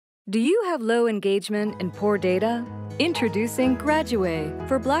Do you have low engagement and poor data? Introducing Graduway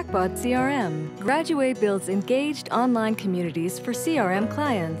for Blackbaud CRM. Graduway builds engaged online communities for CRM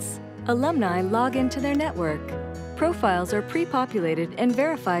clients. Alumni log into their network. Profiles are pre-populated and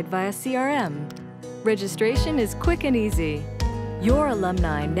verified via CRM. Registration is quick and easy. Your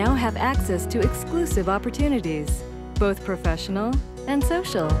alumni now have access to exclusive opportunities, both professional and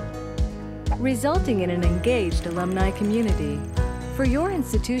social, resulting in an engaged alumni community. For your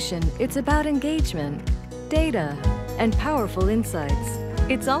institution, it's about engagement, data, and powerful insights.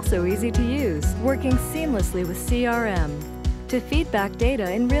 It's also easy to use, working seamlessly with CRM to feed back data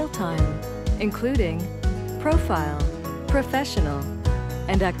in real time, including profile, professional,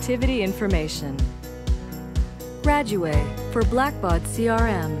 and activity information. Graduway for Blackbaud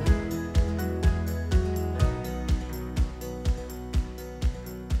CRM.